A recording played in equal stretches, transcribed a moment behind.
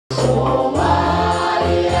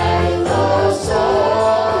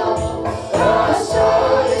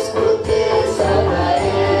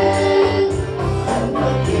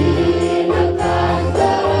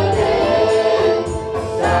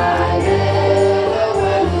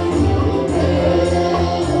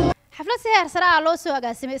loo soo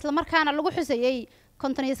agaasimay isla markaana lagu xusayay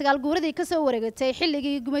 59 guuradii ka soo wareegatay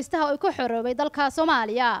xilligii gumaystaha oo ka xoroobay dalka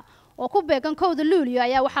Soomaaliya oo ku beegan kowda Luulyo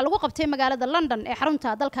ayaa waxa lagu qabtay magaalada London ee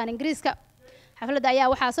xarunta dalka Ingiriiska. xafladda ayaa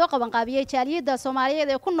waxa soo qaban qaabiyay jaaliyada Soomaaliyeed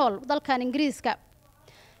ee ku nool dalka Ingiriiska.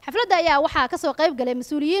 xafladda ayaa waxa ka soo qayb galay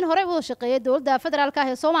mas'uuliyiin hore u shaqeeyay dawladda federaalka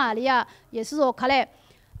ee Soomaaliya iyo sidoo kale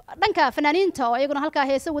dhanka fanaaniinta oo iyaguna halka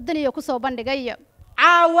heesa wadaniga ku soo bandhigay.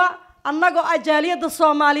 caawa annagoo ajaaliyada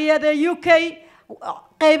Soomaaliyeed ee UK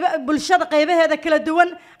bulshada qaybaheeda kala duwan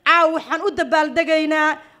waxaan u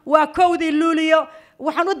dabaaldegaynaa waa kowdii Luulyo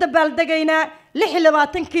waxaan u dabaaldegaynaa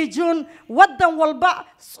 26 Juun wadan walba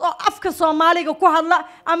afka Soomaaliga ku hadla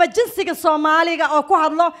ama jinsiga Soomaaliga oo ku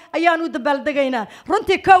hadlo ayaan u dabaaldegaynaa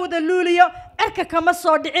runtii kowda Luulyo cirka kama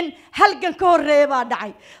soo dhicin halgan ka horeeyay baa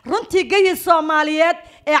dhacay runtii gayay Soomaaliyeed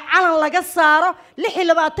ee calan laga saaro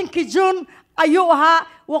 26 Juun ayuu ahaa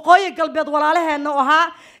waqooyi galbeed walaalaheena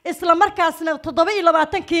ahaa isla markaasna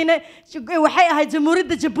 27kiina waxay ahayd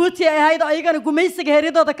jamhuuriyadda Djibouti ay ahayd ayagana gumaysiga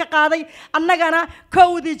heeridooda ka qaaday annagana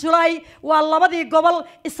kowdii July waa labadii gobol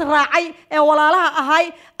israacay ee walaalaha ahay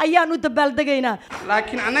ayaan u dabaaldegaynaa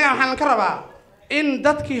laakiin annaga waxaan ka rabaa in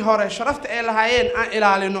dadkii hore sharafta ay lahaayeen aan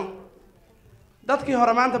ilaalino dadkii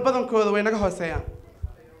hore maanta badankooda way naga hooseeyaan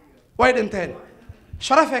way dhinteen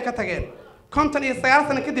sharaf ay ka tageen 59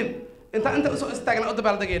 sano kadib inta soo istaagna u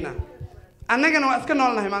dabaaldegaynaa annagana waa iska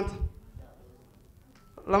noolnahay maanta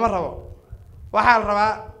lama rabo waxaa la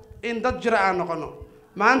rabaa in dad jira aan noqono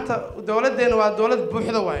maanta dawladdeena waa dawlad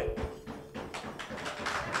buuxda waaye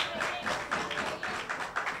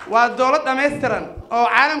waa dawlad dhammaystiran oo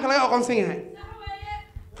caalamka laga aqoonsan yahay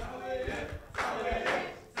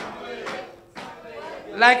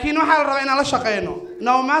laakiin waxaa la rabaa inaan la shaqeyno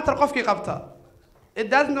no matter qofkii qabta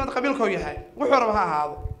idaasnimada qabiilkoo yahay wuxuu raba ha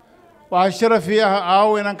ahaado waxaa sharaf ii ah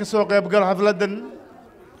caawa inaan ka soo qayb galo xafladan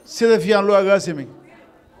sida fiican loo agaasimay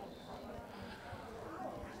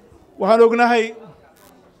waxaan ognahay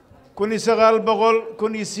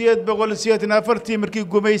 1900 markii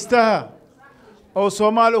gumaystaha oo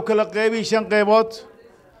Soomaali u kala qaybay 5 qaybood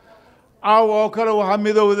caawa oo kale waxaa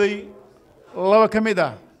midowday laba ka mid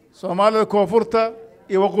ah Soomaalida koonfurta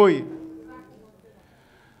iyo waqooyi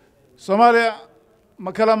Soomaaliya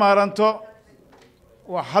ma kala maaranto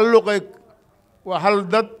وحلقك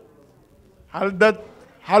وحلدد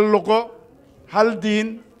حلقه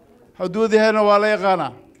حلدين حدودها ولا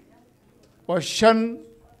يقانا والشن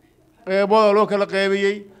قيبوض لوك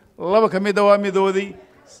القيبي لبا كمي دوامي دودي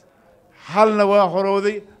حلنا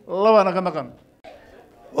وحرودي لبا نقنقن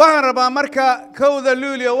waxaan rabaa marka kowda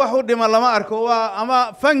Luulyo wax u dhima lama arko waa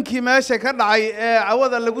ama fanki meesha ka dhacay ee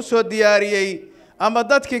cawada lagu soo diyaariyay ama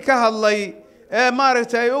dadkii ka hadlay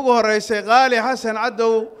maaragtay ugu horeysay qaali xasan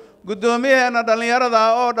cadow gudoomiyaheena dhalinyarada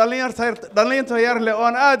oo dhalinta yar leh oo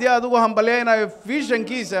aad iyo aad ugu hambalyeeynayo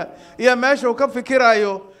visionkiisa iyo meesha uu ka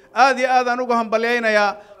fikirayo aad iyo aad aan ugu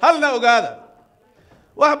hambalyeeynaya halna ogaada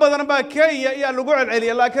wax badan baa Kenya iyo lagu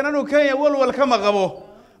celceliyo laakiin anu Kenya walwal kama qabo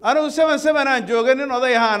anu 7 aan joogay nin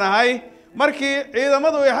oday ahaan ahay markii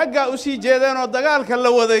ciidamadu ay xagga u sii jeedeen oo dagaalka la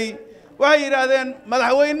waday waxay yiraahdeen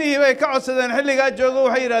madaxweynihii bay ka codsadeen xilliga joogo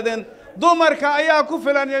waxay yiraahdeen dumarka ayaa ku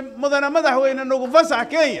filan mudana madaxweyne nagu fasax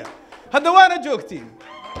Kenya hadda waana joogtiin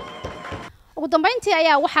ugu dambeyntii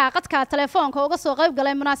ayaa waxa qadka telefoonka uga soo qayb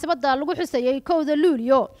galay munaasabada lagu xusayay kowda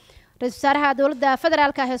Luulyo ra'iisul wasaaraha dawladda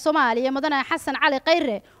federaalka ee Soomaaliya mudane Xasan Cali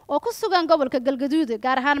Khayre oo ku sugan gobolka Galgaduud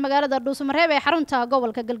gaar ahaan magaalada Dhuusamareeb ee xarunta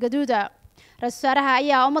gobolka Galgaduud ra'iisul wasaaraha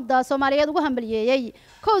ayaa ummadda Soomaaliyeed ugu hambalyeeyay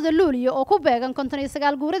kowda Luulyo oo ku beegan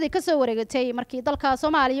 59 guuradii ka soo wareegatay markii dalka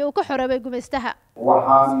Soomaaliya uu ka xoroobay gumaystaha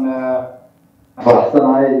waxaan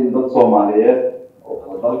faraxsanahay in dad Soomaaliyeed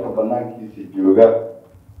oo dalka banaankiisa jooga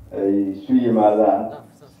ay isu yimaadaan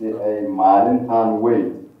si ay maalintan weyn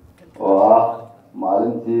oo ah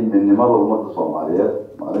maalintii midnimada ummadda Soomaaliyeed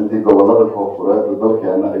maalintii gobolada koonfureed ee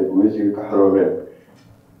dalkeena ay gumaysiga ka xoroobeen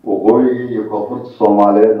waqooyiga iyo koonfurta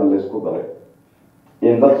Soomaaliyeedna la isku daray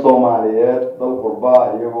in dad Soomaaliyeed dal qurba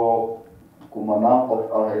iyagoo kumanaan qof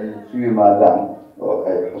ah ay isu yimaadaan oo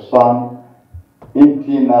ay xusaan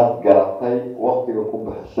intii naas garatay waqtiga ku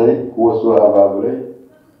bixisay kuwa soo abaabulay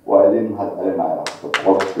waa idin mahadcelinaya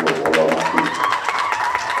waqtiga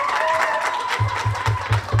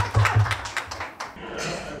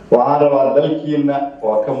waxaan rabaa dalkiina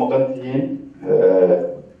waa ka maqan tihiin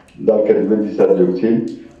dalka dibadiisa joogtiin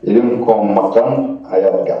idinkoo maqan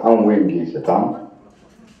ayaad gacan gacan weyn geysataan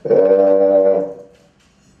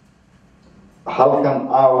halkan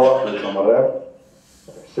caawa samareeb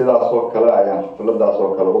sidaas oo kale ayaan xafladaas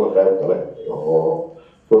oo kale uga qayb galay oo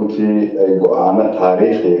runtii ay go'aano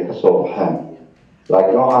taariikhiga ka soo baxeen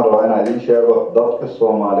laakiin waxaan rabaa inaan idiin sheego dadka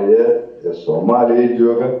Soomaaliyeed ee Soomaaliya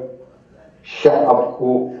jooga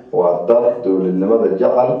shacabku waa dad dowladnimada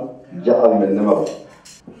jecel midnimada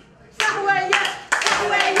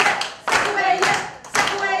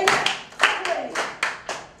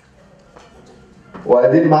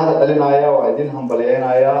وأدين ما هذا علينا يا وأدين هم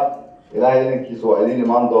بلينا يا إلهي إنكيس وأدين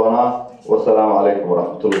إيمان دونا والسلام عليكم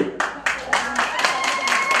ورحمة الله.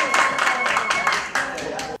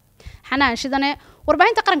 حنان شدنا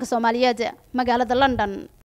وربعين تقرن كسوماليات مقالة لندن.